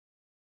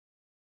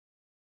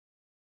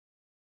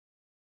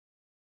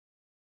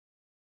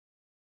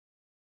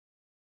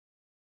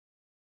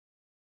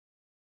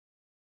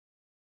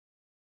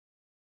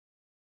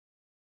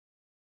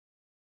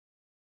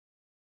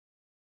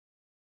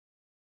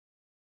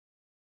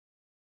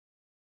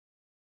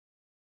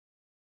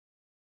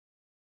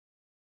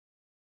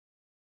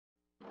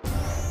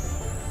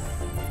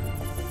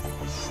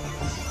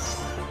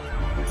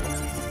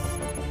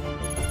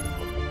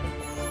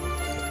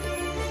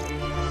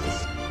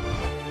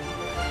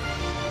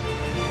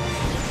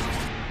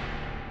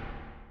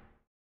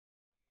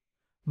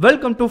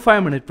Welcome to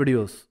 5 minute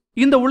videos.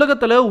 இந்த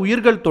உலகத்துல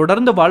உயிர்கள்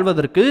தொடர்ந்து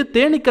வாழ்வதற்கு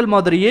தேனீக்கள்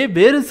மாதிரியே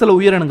வேறு சில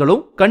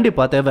உயிரினங்களும்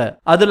கண்டிப்பா தேவை.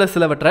 அதுல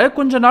சிலவற்றை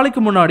கொஞ்ச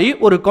நாளைக்கு முன்னாடி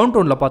ஒரு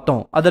கவுண்டவுன்ல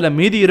பார்த்தோம். அதுல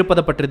மீதி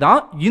இருப்பதை பற்றி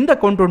தான் இந்த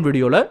கவுண்டவுன்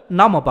வீடியோல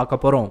நாம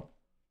பார்க்க போறோம்.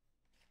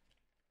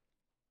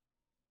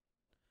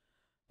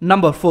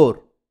 நம்பர் 4,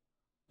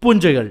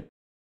 பூஞ்சைகள்.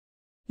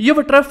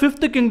 இவற்றை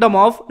 5th kingdom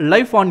of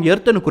life on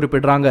எர்த்னு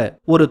குறிப்பிடுறாங்க.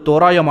 ஒரு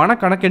தோராயமான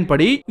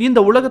கணக்கின்படி இந்த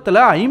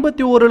உலகத்துல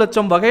 51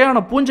 லட்சம்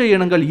வகையான பூஞ்சை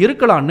இனங்கள்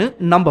இருக்கலாம்னு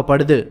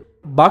நம்பப்படுது.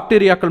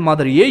 பாக்டீரியாக்கள்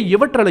மாதிரியே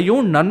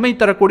இவற்றிலையும் நன்மை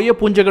தரக்கூடிய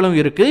பூஞ்சைகளும்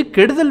இருக்கு,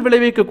 கெடுதல்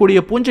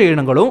விளைவிக்கக்கூடிய பூஞ்சை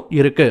இனங்களும்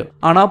இருக்கு.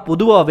 ஆனா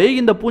பொதுவாவே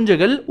இந்த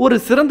பூஞ்சைகள் ஒரு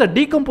சிறந்த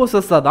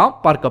டீகம்போசர்ஸா தான்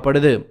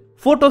பார்க்கப்படுது.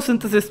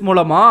 போட்டோசிந்தசிஸ்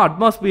மூலமா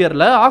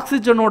அட்மாஸ்பியர்ல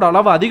ஆக்சிஜனோட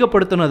அளவு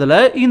அதிகப்படுத்தினதுல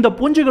இந்த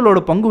பூஞ்சைகளோட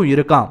பங்கும்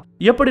இருக்காம்.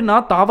 எப்படின்னா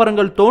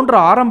தாவரங்கள் தோன்ற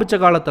ஆரம்பிச்ச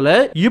காலத்துல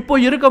இப்போ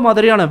இருக்க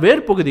மாதிரியான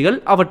வேர் பகுதிகள்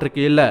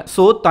அவற்றுக்கு இல்ல.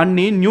 சோ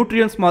தண்ணி,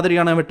 நியூட்ரியன்ஸ்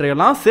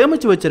மாதிரியானவற்றையெல்லாம்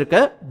சேமிச்சு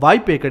வச்சிருக்க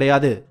வாய்ப்பே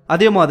கிடையாது.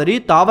 அதே மாதிரி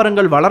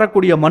தாவரங்கள்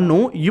வளரக்கூடிய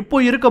மண்ணும் இப்போ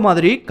இருக்க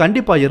மாதிரி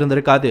கண்டிப்பா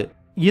இருந்திருக்காது.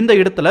 இந்த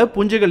இடத்துல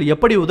பூஞ்சைகள்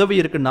எப்படி உதவி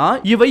இருக்குன்னா,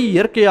 இவை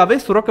இயற்கையாவே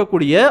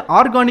சுரக்கக்கூடிய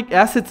ஆர்கானிக்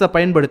ஆசிட்ஸை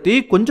பயன்படுத்தி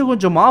கொஞ்சம்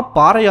கொஞ்சமா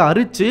பாறையை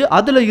அரிச்சு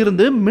அதுல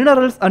இருந்து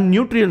மினரல்ஸ் அண்ட்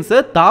நியூட்ரியன்ஸை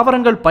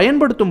தாவரங்கள்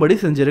பயன்படுத்தும்படி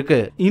செஞ்சிருக்கு.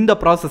 இந்த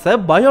ப்ராசஸை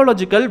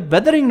பயாலஜிக்கல்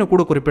வெதரிங்னு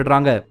கூட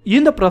குறிப்பிடுறாங்க.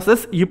 இந்த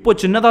ப்ராசஸ் இப்போ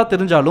சின்னதா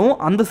தெரிஞ்சாலும்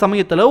அந்த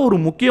சமயத்துல ஒரு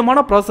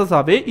முக்கியமான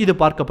ப்ராசஸாவே இது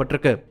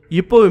பார்க்கப்பட்டிருக்கு.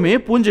 இப்போவுமே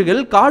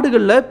பூஞ்சைகள்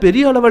காடுகள்ல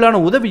பெரிய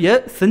அளவிலான உதவியை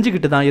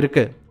செஞ்சுக்கிட்டு தான்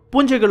இருக்கு.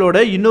 பூஞ்சைகளோட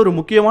இன்னொரு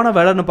முக்கியமான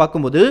வேலைன்னு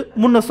பார்க்கும்போது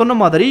முன்ன சொன்ன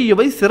மாதிரி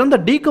இவை சிறந்த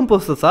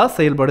டீகம்போசர்ஸா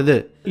செயல்படுது.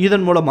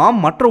 இதன் மூலமா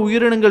மற்ற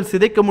உயிரினங்கள்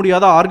சிதைக்க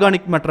முடியாத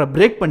ஆர்கானிக் மேட்டரை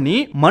பிரேக் பண்ணி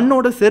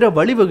மண்ணோட சேர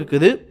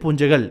வழிவகுக்குது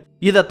பூஞ்சைகள்.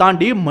 இதை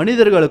தாண்டி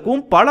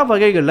மனிதர்களுக்கும் பல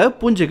வகைகள்ல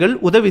பூஞ்சைகள்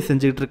உதவி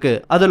செஞ்சுட்டு இருக்கு.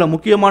 அதுல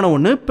முக்கியமான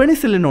ஒண்ணு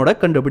பெனிசிலினோட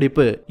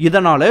கண்டுபிடிப்பு.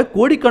 இதனால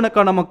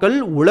கோடிக்கணக்கான மக்கள்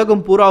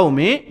உலகம்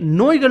பூராவுமே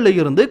நோய்கள்ல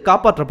இருந்து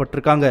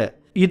காப்பாற்றப்பட்டிருக்காங்க.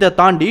 இதை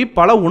தாண்டி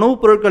பல உணவுப்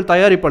பொருட்கள்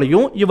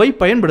தயாரிப்பையும் இவை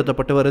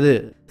பயன்படுத்தப்பட்டு வருது.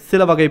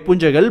 சில வகை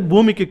பூஞ்சைகள்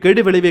பூமிக்கு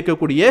கேடு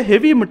விளைவிக்கக்கூடிய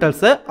ஹெவி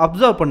மெட்டல்ஸை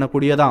அப்சர்வ்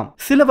பண்ணக்கூடியதாம்.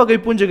 சில வகை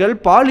பூஞ்சைகள்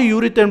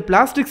பாலியூரித்தேன்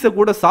பிளாஸ்டிக்ஸை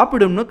கூட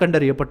சாப்பிடும்னு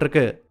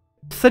கண்டறியப்பட்டிருக்கு.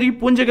 சரி,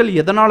 பூஞ்சைகள்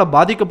எதனால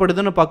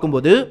பாதிக்கப்படுதுன்னு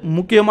பார்க்கும்போது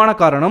முக்கியமான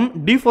காரணம்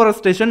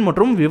டிஃபாரஸ்டேஷன்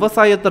மற்றும்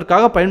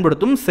விவசாயத்திற்காக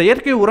பயன்படுத்தும்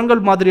செயற்கை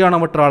உரங்கள்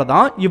மாதிரியானவற்றால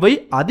தான் இவை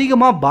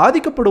அதிகமா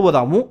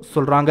பாதிக்கப்படுவதாகவும்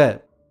சொல்றாங்க.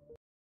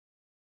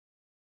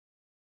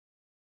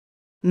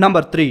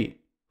 நம்பர் 3,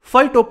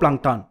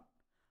 ஃபைட்டோபிளாங்க்டான்.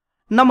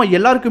 நம்ம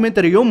எல்லாருக்குமே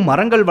தெரியும்,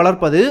 மரங்கள்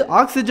வளர்ப்பது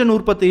ஆக்சிஜன்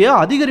உற்பத்தியை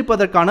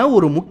அதிகரிப்பதற்கான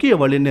ஒரு முக்கிய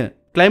வழின்னு.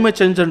 கிளைமேட்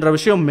சேஞ்ச் என்ற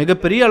விஷயம்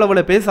மிகப்பெரிய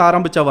அளவில் பேச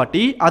ஆரம்பிச்ச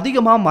வாட்டி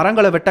அதிகமா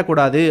மரங்களை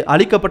வெட்டக்கூடாது,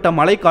 அழிக்கப்பட்ட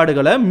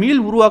மலைக்காடுகளை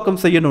மீள்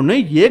உருவாக்கம் செய்யணும்னு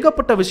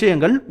ஏகப்பட்ட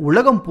விஷயங்கள்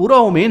உலகம்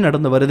பூராவுமே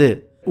நடந்து வருது.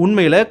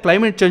 உண்மையில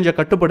கிளைமேட் சேஞ்சை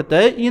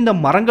கட்டுப்படுத்த இந்த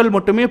மரங்கள்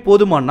மட்டுமே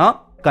போதுமானா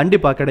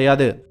கண்டிப்பா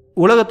கிடையாது.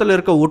 உலகத்தில்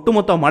இருக்க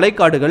ஒட்டுமொத்த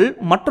மலைக்காடுகள்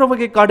மற்ற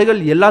வகை காடுகள்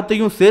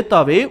எல்லாத்தையும்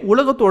சேர்த்தாவே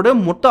உலகத்தோட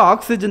மொத்த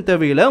ஆக்சிஜன்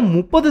தேவையில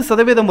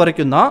 30%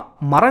 வரைக்கும் தான்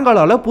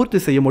மரங்களால பூர்த்தி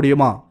செய்ய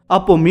முடியுமா?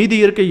 அப்போ மீதி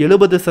இருக்க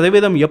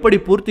 70% எப்படி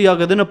பூர்த்தி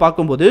ஆகுதுன்னு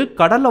பார்க்கும்போது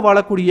கடல்ல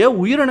வாழக்கூடிய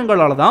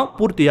உயிரினங்களால தான்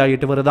பூர்த்தி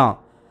ஆகிட்டு வருதான்.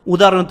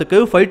 உதாரணத்துக்கு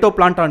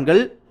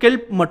ஃபைட்டோபிளாங்க்டான்கள்,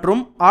 கெல்ப்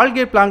மற்றும்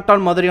ஆல்கே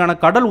பிளாங்க்டான் மாதிரியான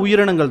கடல்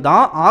உயிரினங்கள்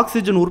தான்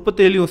ஆக்சிஜன்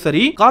உற்பத்தியிலும்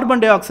சரி,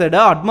 கார்பன் டை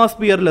ஆக்சைடை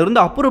அட்மாஸ்பியர்ல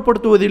இருந்து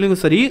அப்புறப்படுத்துவதிலும்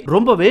சரி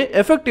ரொம்பவே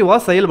எஃபெக்டிவா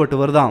செயல்பட்டு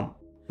வருதான்.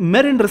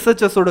 மெரின்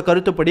ரிசர்ச்சர்ஸோட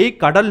கருத்துப்படி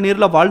கடல்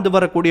நீர்ல வாழ்ந்து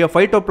வரக்கூடிய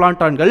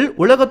ஃபைட்டோபிளாங்க்டான்கள்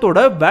உலகத்தோட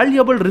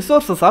வேல்யூபிள்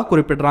ரிசோர்சஸா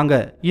குறிப்பிடுறாங்க.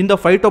 இந்த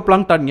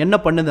ஃபைட்டோபிளாங்க்டான் என்ன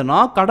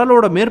பண்ணுதுன்னா,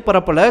 கடலோட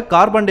மேற்பரப்புல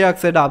கார்பன் டை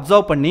ஆக்சைடை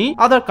அப்சர்வ் பண்ணி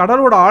அதை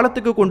கடலோட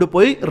ஆழத்துக்கு கொண்டு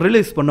போய்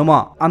ரிலீஸ் பண்ணுமா.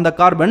 அந்த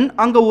கார்பன்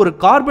அங்க ஒரு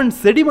கார்பன்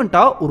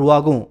செடிமெண்டா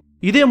உருவாகும்.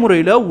 இதே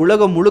முறையில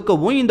உலகம்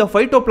முழுக்கவும் இந்த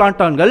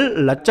ஃபைட்டோபிளாங்க்டான்கள்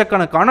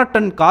லட்சக்கணக்கான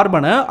டன்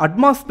கார்பனை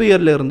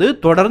அட்மாஸ்பியர்ல இருந்து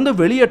தொடர்ந்து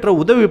வெளியேற்ற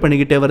உதவி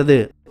பண்ணிக்கிட்டே வருது.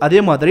 அதே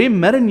மாதிரி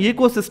மெரின்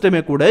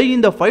ஈகோசிஸ்டமே கூட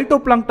இந்த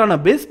ஃபைட்டோபிளாங்க்டானை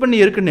பேஸ்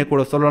பண்ணி இருக்குன்னே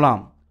கூட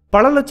சொல்லலாம்.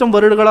 பல லட்சம்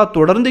வருடங்களா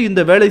தொடர்ந்து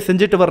இந்த வேலை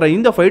செஞ்சுட்டு வர்ற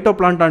இந்த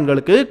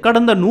ஃபைட்டோபிளாங்க்டான்களுக்கு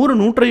கடந்த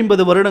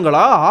 100-150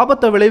 வருடங்களா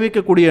ஆபத்தை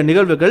விளைவிக்கக்கூடிய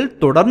நிகழ்வுகள்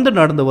தொடர்ந்து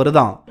நடந்து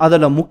வருதான்.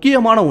 அதுல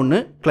முக்கியமான ஒண்ணு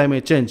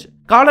கிளைமேட் சேஞ்ச்.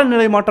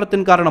 காலநிலை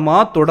மாற்றத்தின் காரணமா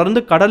தொடர்ந்து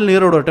கடல்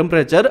நீரோட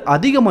டெம்பரேச்சர்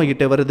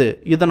அதிகமாகிட்டே வருது.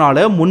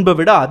 இதனால முன்பை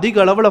விட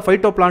அதிக அளவுல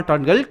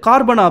ஃபைட்டோபிளாங்க்டான்கள்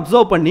கார்பனை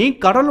அப்சர்வ் பண்ணி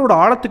கடலோட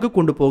ஆழத்துக்கு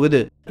கொண்டு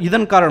போகுது.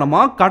 இதன்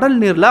காரணமா கடல்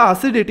நீர்ல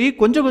அசிடிட்டி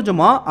கொஞ்சம்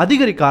கொஞ்சமா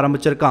அதிகரிக்க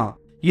ஆரம்பிச்சிருக்கான்.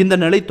 இந்த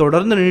நிலை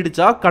தொடர்ந்து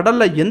நீடிச்சா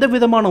கடல்ல எந்த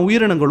விதமான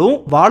உயிரினங்களும்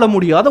வாழ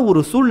முடியாத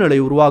ஒரு சூழ்நிலை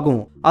உருவாகும்.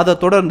 அதை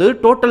தொடர்ந்து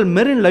டோட்டல்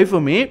மெரின்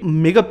லைஃபுமே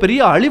மிகப்பெரிய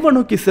அழிவை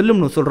நோக்கி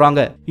செல்லும்னு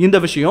சொல்றாங்க. இந்த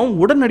விஷயம்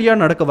உடனடியா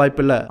நடக்க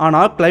வாய்ப்பில்லை.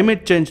 ஆனா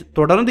கிளைமேட் சேஞ்ச்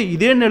தொடர்ந்து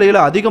இதே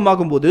நிலையில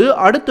அதிகமாகும் போது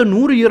அடுத்த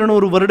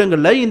 100-200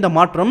 வருடங்கள்ல இந்த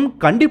மாற்றம்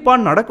கண்டிப்பா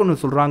நடக்கும்னு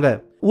சொல்றாங்க.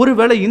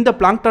 ஒருவேளை இந்த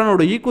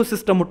பிளாங்க்டானோட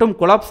ஈகோசிஸ்டம் மட்டும்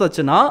கொலாப்ஸ்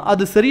ஆச்சுன்னா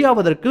அது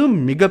சரியாவதற்கு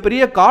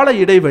மிகப்பெரிய கால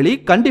இடைவெளி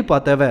கண்டிப்பா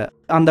தேவை.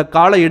 அந்த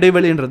கால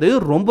இடைவெளின்றது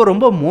ரொம்ப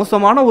ரொம்ப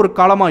மோசமான ஒரு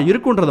காலமா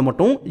இருக்குன்றதை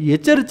மட்டும்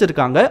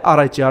எச்சரிச்சிருக்காங்க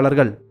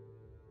ஆராய்ச்சியாளர்கள்.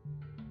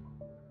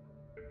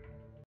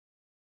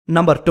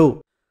 Number 2,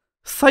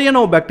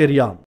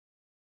 cyanobacteria.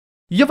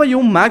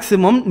 இவையும்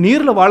மேக்சிமம்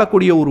நீர்ல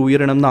வாழக்கூடிய ஒரு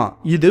உயிரினம் தான்.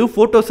 இது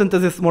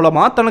போட்டோசிந்தசிஸ்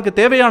மூலமா தனக்கு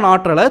தேவையான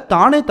ஆற்றலை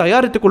தானே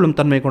தயாரித்துக் கொள்ளும்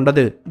தன்மை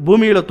கொண்டது.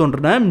 பூமியில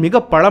தோன்றின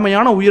மிக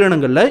பழமையான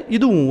உயிரினங்கள்ல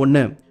இதுவும்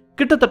ஒண்ணு.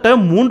 கிட்டத்தட்ட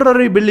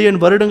 3.5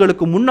 பில்லியன்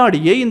வருடங்களுக்கு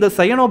முன்னாடியே இந்த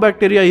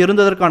சயனோபாக்டீரியா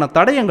இருந்ததற்கான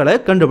தடயங்களை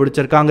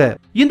கண்டுபிடிச்சிருக்காங்க.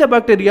 இந்த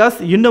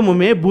பாக்டீரியாஸ்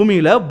இன்னமுமே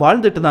பூமியில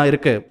வாழ்ந்துட்டு தான்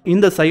இருக்கு.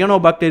 இந்த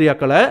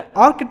சயனோபாக்டீரியாக்களை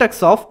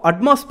ஆர்கிடெக்ட்ஸ் ஆஃப்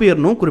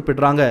அட்மாஸ்பியர்னு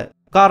குறிப்பிடுறாங்க.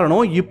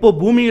 காரணம், இப்போ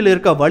பூமியில்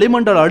இருக்க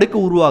வளிமண்டல அடுக்கு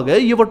உருவாக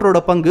இவற்றோட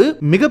பங்கு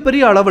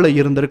மிகப்பெரிய அளவுல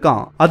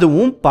இருந்திருக்கான்.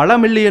 அதுவும் பல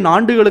மில்லியன்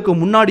ஆண்டுகளுக்கு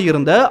முன்னாடி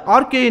இருந்த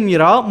ஆர்கேயன்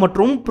எரா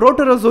மற்றும்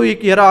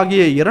புரோட்டரோசோயிக் எரா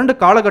ஆகிய 2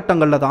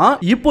 காலகட்டங்கள்ல தான்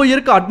இப்போ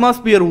இருக்க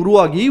அட்மாஸ்பியர்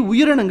உருவாகி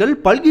உயிரினங்கள்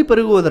பல்கி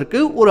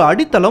பெருகுவதற்கு ஒரு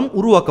அடித்தளம்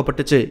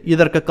உருவாக்கப்பட்டுச்சு.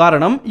 இதற்கு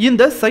காரணம்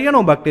இந்த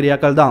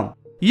சயனோபாக்டீரியாக்கள் தான்.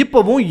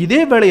 இப்பவும்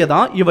இதே வேலையை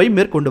தான் இவை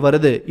மேற்கொண்டு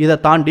வருது. இதை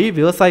தாண்டி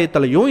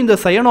விவசாயத்திலையும் இந்த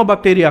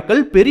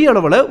சயனோபாக்டீரியாக்கள் பெரிய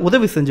அளவுல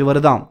உதவி செஞ்சு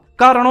வருதாம்.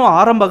 காரணம்,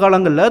 ஆரம்ப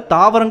காலங்கள்ல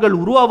தாவரங்கள்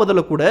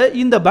உருவாவதில் கூட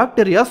இந்த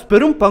பாக்டீரியாஸ்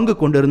பெரும் பங்கு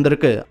கொண்டு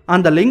இருந்திருக்கு.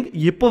 அந்த லிங்க்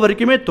இப்போ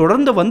வரைக்குமே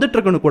தொடர்ந்து வந்துட்டு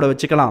இருக்குன்னு கூட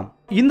வச்சுக்கலாம்.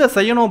 இந்த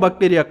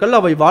சயனோபாக்டீரியாக்கள்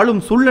அவை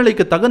வாழும்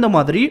சூழ்நிலைக்கு தகுந்த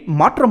மாதிரி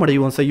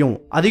மாற்றமடையவும் செய்யும்.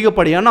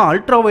 அதிகப்படியான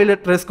அல்ட்ரா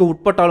வயலட் ரேஸ்க்கு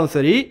உட்பட்டாலும்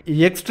சரி,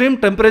 எக்ஸ்ட்ரீம்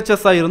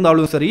டெம்பரேச்சர்ஸா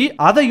இருந்தாலும் சரி,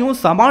 அதையும்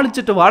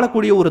சமாளிச்சுட்டு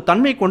வாழக்கூடிய ஒரு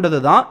தன்மை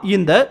கொண்டதுதான்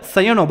இந்த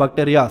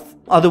சயனோபாக்டீரியாஸ்.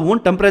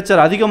 அதுவும்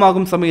டெம்பரேச்சர்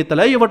அதிகமாகும்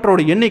சமயத்துல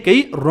இவற்றோட எண்ணிக்கை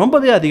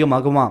ரொம்பவே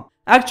அதிகமாகுமா.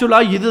 ஆக்சுவலா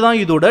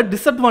இதுதான் இதோட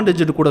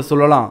டிஸ்அட்வான்டேஜ் கூட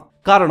சொல்லலாம்.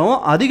 காரணம்,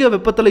 அதிக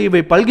வெப்பத்துல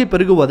இவை பல்கி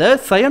பெருகுவதை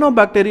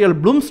சயனோபாக்டீரியல்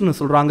ப்ளூம்ஸ்னு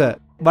சொல்றாங்க.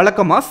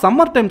 வழக்கமா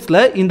சம்மர் டைம்ஸ்ல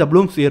இந்த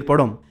ப்ளூம்ஸ்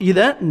ஏற்படும்.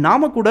 இத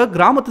நாம கூட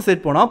கிராமத்து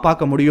சைட் போனா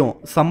பார்க்க முடியும்.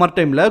 சம்மர்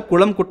டைம்ல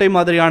குளம் குட்டை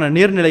மாதிரியான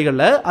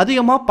நீர்நிலைகள்ல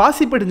அதிகமா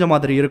பாசி படிஞ்ச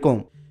மாதிரி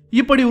இருக்கும்.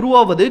 இப்படி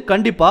உருவாவது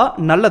கண்டிப்பா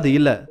நல்லது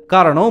இல்ல.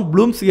 காரணம்,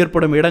 ப்ளூம்ஸ்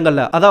ஏற்படும்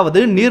இடங்கள்ல, அதாவது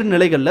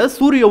நீர்நிலைகள்ல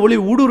சூரிய ஒளி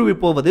ஊடுருவி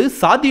போவது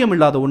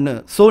சாத்தியமில்லாத ஒண்ணு.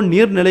 சோ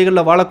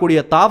நீர்நிலைகள்ல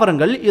வாழக்கூடிய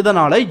தாவரங்கள்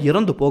இதனால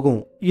இறந்து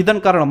போகும்.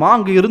 இதன் காரணமா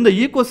அங்கு இருந்த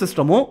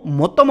ஈகோசிஸ்டமும்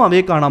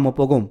மொத்தமாவே காணாம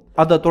போகும்.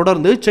 அதை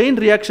தொடர்ந்து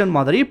செயின் ரியாக்ஷன்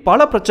மாதிரி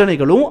பல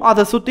பிரச்சனைகளும்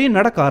அதை சுத்தி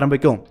நடக்க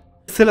ஆரம்பிக்கும்.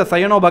 சில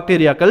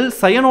சயனோபாக்டீரியாக்கள்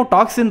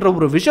சயனோடாக்சின்ற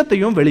ஒரு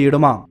விஷத்தையும்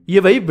வெளியிடுமா.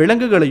 இவை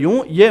விலங்குகளையும்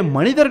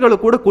மனிதர்களை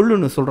கூட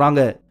கொல்லுன்னு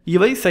சொல்றாங்க.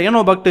 இவை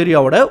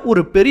சயனோபாக்டீரியாவோட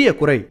ஒரு பெரிய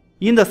குறை.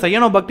 இந்த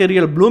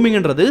சயனோபாக்டீரியல்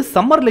ப்ளூமிங்ன்றது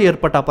சம்மர்ல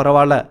ஏற்பட்டா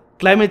பரவாயில்ல,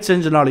 கிளைமேட்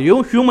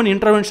சேஞ்ச்னாலையும் ஹியூமன்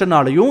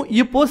இன்டர்வென்ஷனாலையும்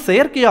இப்போ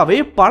செயற்கையாவே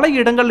பல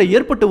இடங்கள்ல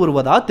ஏற்பட்டு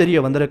வருவதா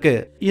தெரிய வந்திருக்கு.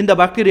 இந்த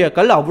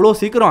பாக்டீரியாக்கள் அவ்வளோ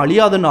சீக்கிரம்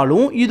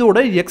அழியாதனாலும் இதோட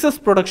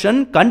எக்ஸஸ்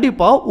ப்ரொடக்ஷன்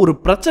கண்டிப்பா ஒரு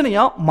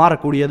பிரச்சனையா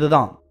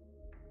மாறக்கூடியதுதான்.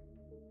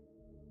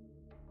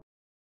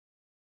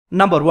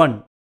 நம்பர் 1,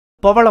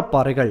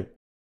 பவளப்பாறைகள்.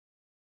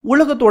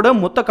 உலகத்தோட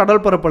மொத்த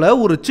கடல் பரப்புல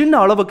ஒரு சின்ன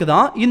அளவுக்கு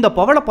தான் இந்த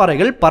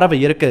பவளப்பாறைகள் பரவி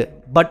இருக்கு.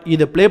 பட்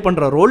இது பிளே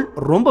பண்ற ரோல்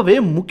ரொம்பவே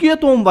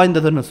முக்கியத்துவம்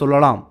வாய்ந்ததுன்னு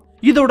சொல்லலாம்.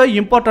 இதோட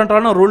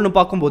இம்பார்ட்டன்டான ரோல்னு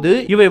பார்க்கும்போது,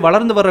 இவை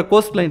வளர்ந்து வர்ற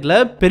கோஸ்ட் லைன்ல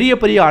பெரிய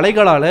பெரிய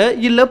அலைகளால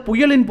இல்ல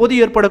புயலின் போது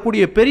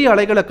ஏற்படக்கூடிய பெரிய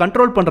அலைகளை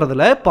கண்ட்ரோல்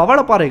பண்றதுல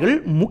பவளப்பாறைகள்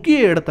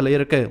முக்கிய இடத்துல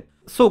இருக்கு.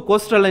 சோ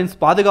கோஸ்டல் லைன்ஸ்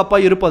பாதுகாப்பா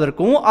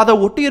இருப்பதற்கும் அதை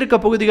ஒட்டி இருக்க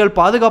பகுதிகள்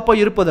பாதுகாப்பா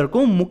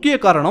இருப்பதற்கும் முக்கிய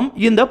காரணம்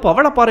இந்த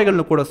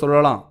பவளப்பாறைகள்னு கூட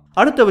சொல்லலாம்.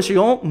 அடுத்த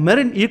விஷயம்,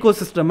 மெரின்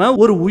ஈகோசிஸ்டம்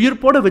ஒரு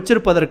உயிர்ப்போட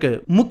வச்சிருப்பதற்கு,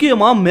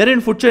 முக்கியமா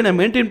மெரின் ஃபுட் செயினை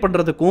மெயின்டைன்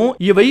பண்றதுக்கும்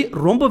இவை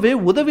ரொம்பவே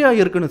உதவியா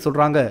இருக்குன்னு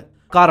சொல்றாங்க.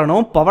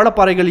 காரணம்,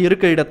 பவளப்பாறைகள்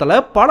இருக்க இடத்துல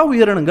பல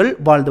உயிரினங்கள்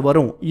வாழ்ந்து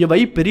வரும். இவை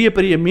பெரிய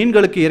பெரிய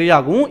மீன்களுக்கு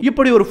இரையாகவும்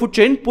இப்படி ஒரு ஃபுட்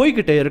செயின்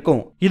போய்கிட்டே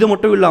இருக்கும். இது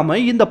மட்டும் இல்லாம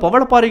இந்த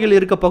பவளப்பாறைகள்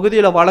இருக்க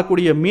பகுதியில்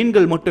வாழக்கூடிய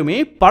மீன்கள் மட்டுமே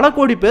பல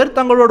கோடி பேர்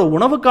தங்களோட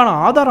உணவுக்கான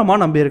ஆதாரமா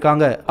நம்பி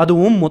இருக்காங்க.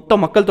 அதுவும் மொத்த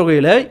மக்கள்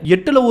தொகையில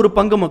 8ல் 1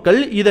 பங்கு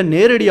மக்கள் இதை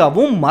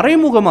நேரடியாகவும்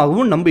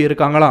மறைமுகமாகவும் நம்பி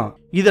இருக்காங்களாம்.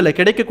 இதுல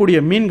கிடைக்கக்கூடிய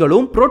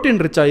மீன்களும்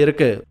புரோட்டீன் ரிச்சா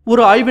இருக்கு.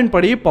 ஒரு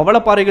ஆய்வின்படி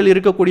பவளப்பாறைகள்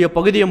இருக்கக்கூடிய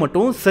பகுதியை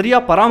மட்டும் சரியா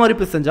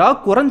பராமரிப்பு செஞ்சா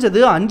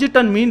குறைஞ்சது 5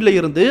 டன் மீன்ல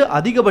இருந்து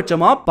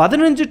அதிகபட்சமா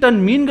 15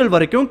 டன் மீன்கள்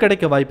வரைக்கும்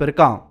கிடைக்க வாய்ப்பு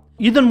இருக்காம்.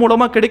 இதன்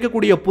மூலமா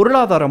கிடைக்கக்கூடிய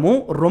பொருளாதாரமும்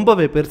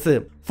ரொம்பவே பெருசு.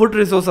 ஃபுட்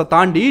ரிசோர்ஸை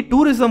தாண்டி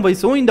டூரிசம்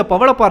வைஸும் இந்த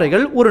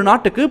பவளப்பாறைகள் ஒரு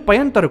நாட்டுக்கு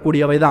பயன்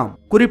தரக்கூடியவைதான்.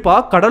 குறிப்பா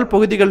கடல்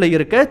பகுதிகளில்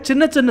இருக்க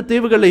சின்ன சின்ன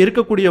தீவுகளில்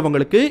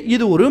இருக்கக்கூடியவங்களுக்கு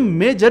இது ஒரு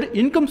மேஜர்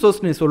இன்கம்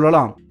சோர்ஸ்னு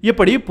சொல்லலாம்.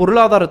 இப்படி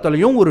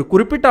பொருளாதாரத்திலையும் ஒரு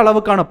குறிப்பிட்ட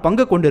அளவுக்கான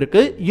பங்கு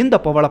கொண்டிருக்கு இந்த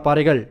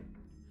பவளப்பாறைகள்.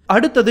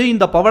 அடுத்தது,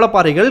 இந்த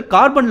பவளப்பாறைகள்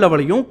கார்பன்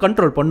லெவலையும்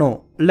கண்ட்ரோல் பண்ணும்.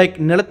 லைக்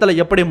நிலத்துல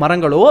எப்படி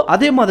மரங்களோ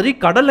அதே மாதிரி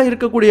கடல்ல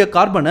இருக்கக்கூடிய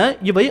கார்பனை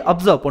இவை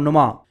அப்சர்வ்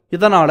பண்ணுமா.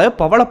 இதனால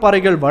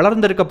பவளப்பாறைகள்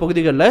வளர்ந்திருக்க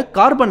பகுதிகளில்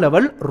கார்பன்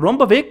லெவல்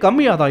ரொம்பவே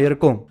கம்மியாக தான்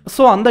இருக்கும்.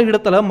 ஸோ அந்த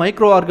இடத்துல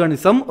மைக்ரோ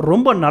ஆர்கானிசம்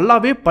ரொம்ப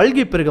நல்லாவே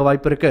பல்கி பெருக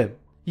வாய்ப்பு இருக்கு.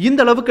 இந்த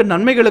அளவுக்கு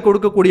நன்மைகளை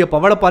கொடுக்கக்கூடிய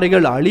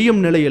பவளப்பாறைகள் அழியும்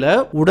நிலையில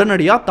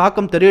உடனடியா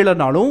தாக்கம்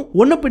தெரியலனாலும்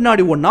ஒன்னு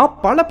பின்னாடி ஒன்னா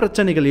பல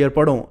பிரச்சனைகள்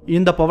ஏற்படும்.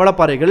 இந்த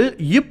பவளப்பாறைகள்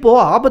இப்போ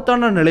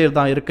ஆபத்தான நிலையில்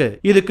தான் இருக்கு.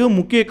 இதுக்கு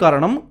முக்கிய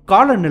காரணம்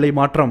காலநிலை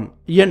மாற்றம்.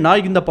 ஏன்னா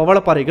இந்த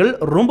பவளப்பாறைகள்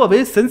ரொம்பவே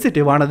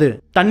சென்சிட்டிவானது.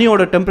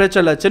 தண்ணியோட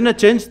டெம்பரேச்சர்ல சின்ன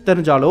சேஞ்ச்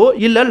தெரிஞ்சாலோ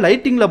இல்ல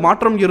லைட்டிங்ல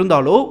மாற்றம்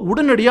இருந்தாலோ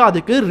உடனடியா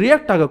அதுக்கு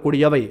ரியாக்ட்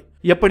ஆகக்கூடியவை.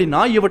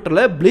 எப்படின்னா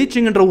இவற்றில்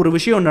ப்ளீச்சிங்ன்ற ஒரு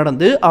விஷயம்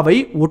நடந்து அவை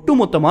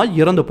ஒட்டுமொத்தமா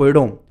இறந்து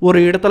போயிடும். ஒரு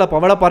இடத்துல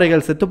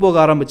பவளப்பாறைகள் செத்து போக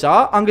ஆரம்பிச்சா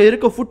அங்க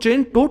இருக்க ஃபுட்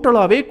செயின்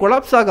டோட்டலாவே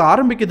கொலாப்ஸ் ஆக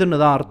ஆரம்பிக்குதுன்னு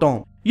தான் அர்த்தம்.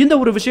 இந்த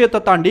ஒரு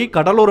விஷயத்தை தாண்டி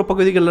கடலோர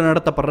பகுதிகளில்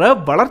நடத்தப்படுற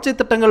வளர்ச்சி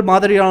திட்டங்கள்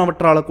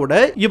மாதிரியானவற்றால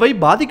கூட இவை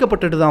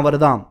பாதிக்கப்பட்டுட்டு தான்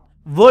வருதாம்.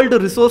 வேர்ல்டு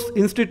ரிசோர்ஸ்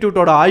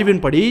இன்ஸ்டிடியூட்டோட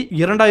ஆய்வின்படி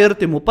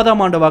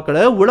 2030ஆம் ஆண்டு வாக்குல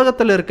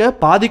உலகத்தில் இருக்க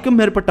பாதிக்கும்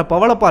மேற்பட்ட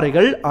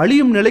பவளப்பாறைகள்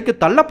அழியும் நிலைக்கு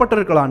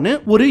தள்ளப்பட்டிருக்கலான்னு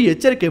ஒரு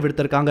எச்சரிக்கை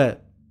விடுத்திருக்காங்க.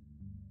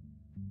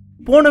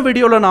 போன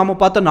வீடியோல நாம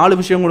பார்த்த 4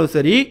 விஷயங்களும்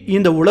சரி,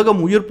 இந்த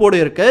உலகம் உயிர்ப்போடு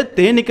இருக்க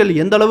தேனீக்கள்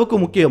எந்த அளவுக்கு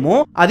முக்கியமோ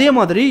அதே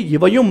மாதிரி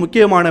இவையும்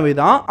முக்கியமானவை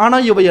தான். ஆனா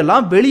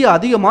இவையெல்லாம் வெளியே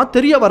அதிகமா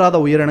தெரிய வராத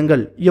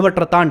உயிரினங்கள்.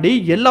 இவற்றை தாண்டி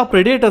எல்லா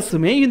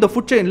பிரெடேட்டர்ஸுமே இந்த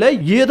ஃபுட் செயின்ல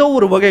ஏதோ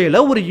ஒரு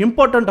வகையில ஒரு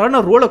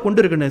இம்பார்ட்டன்டான ரோலை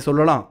கொண்டு இருக்குன்னு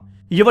சொல்லலாம்.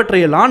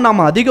 இவற்றையெல்லாம்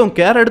நாம அதிகம்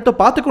கேர் எடுத்து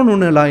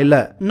பார்த்துக்கணும்னு எல்லாம் இல்ல.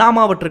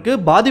 நாம அவற்றுக்கு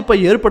பாதிப்பை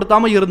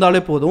ஏற்படுத்தாம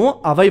இருந்தாலே போதும்.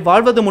 அவை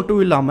வாழ்வது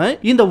மட்டும் இல்லாம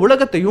இந்த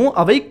உலகத்தையும்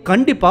அவை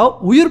கண்டிப்பா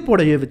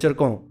உயிர்ப்போடைய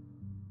வச்சிருக்கோம்.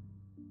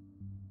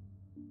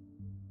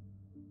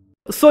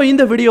 சோ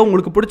இந்த வீடியோ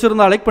உங்களுக்கு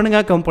பிடிச்சிருந்தா லைக் பண்ணுங்க,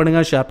 கமெண்ட்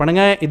பண்ணுங்க, ஷேர்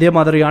பண்ணுங்க. இதே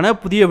மாதிரியான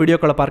புதிய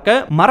வீடியோக்களை பார்க்க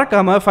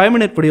மறக்காம 5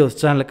 Minute Videos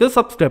சேனலுக்கு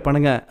சப்ஸ்கிரைப்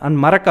பண்ணுங்க. அண்ட்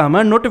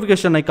மறக்காம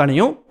நோட்டிபிகேஷன்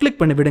ஐகானையும்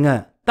கிளிக் பண்ணி விடுங்க.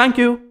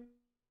 தேங்க்யூ.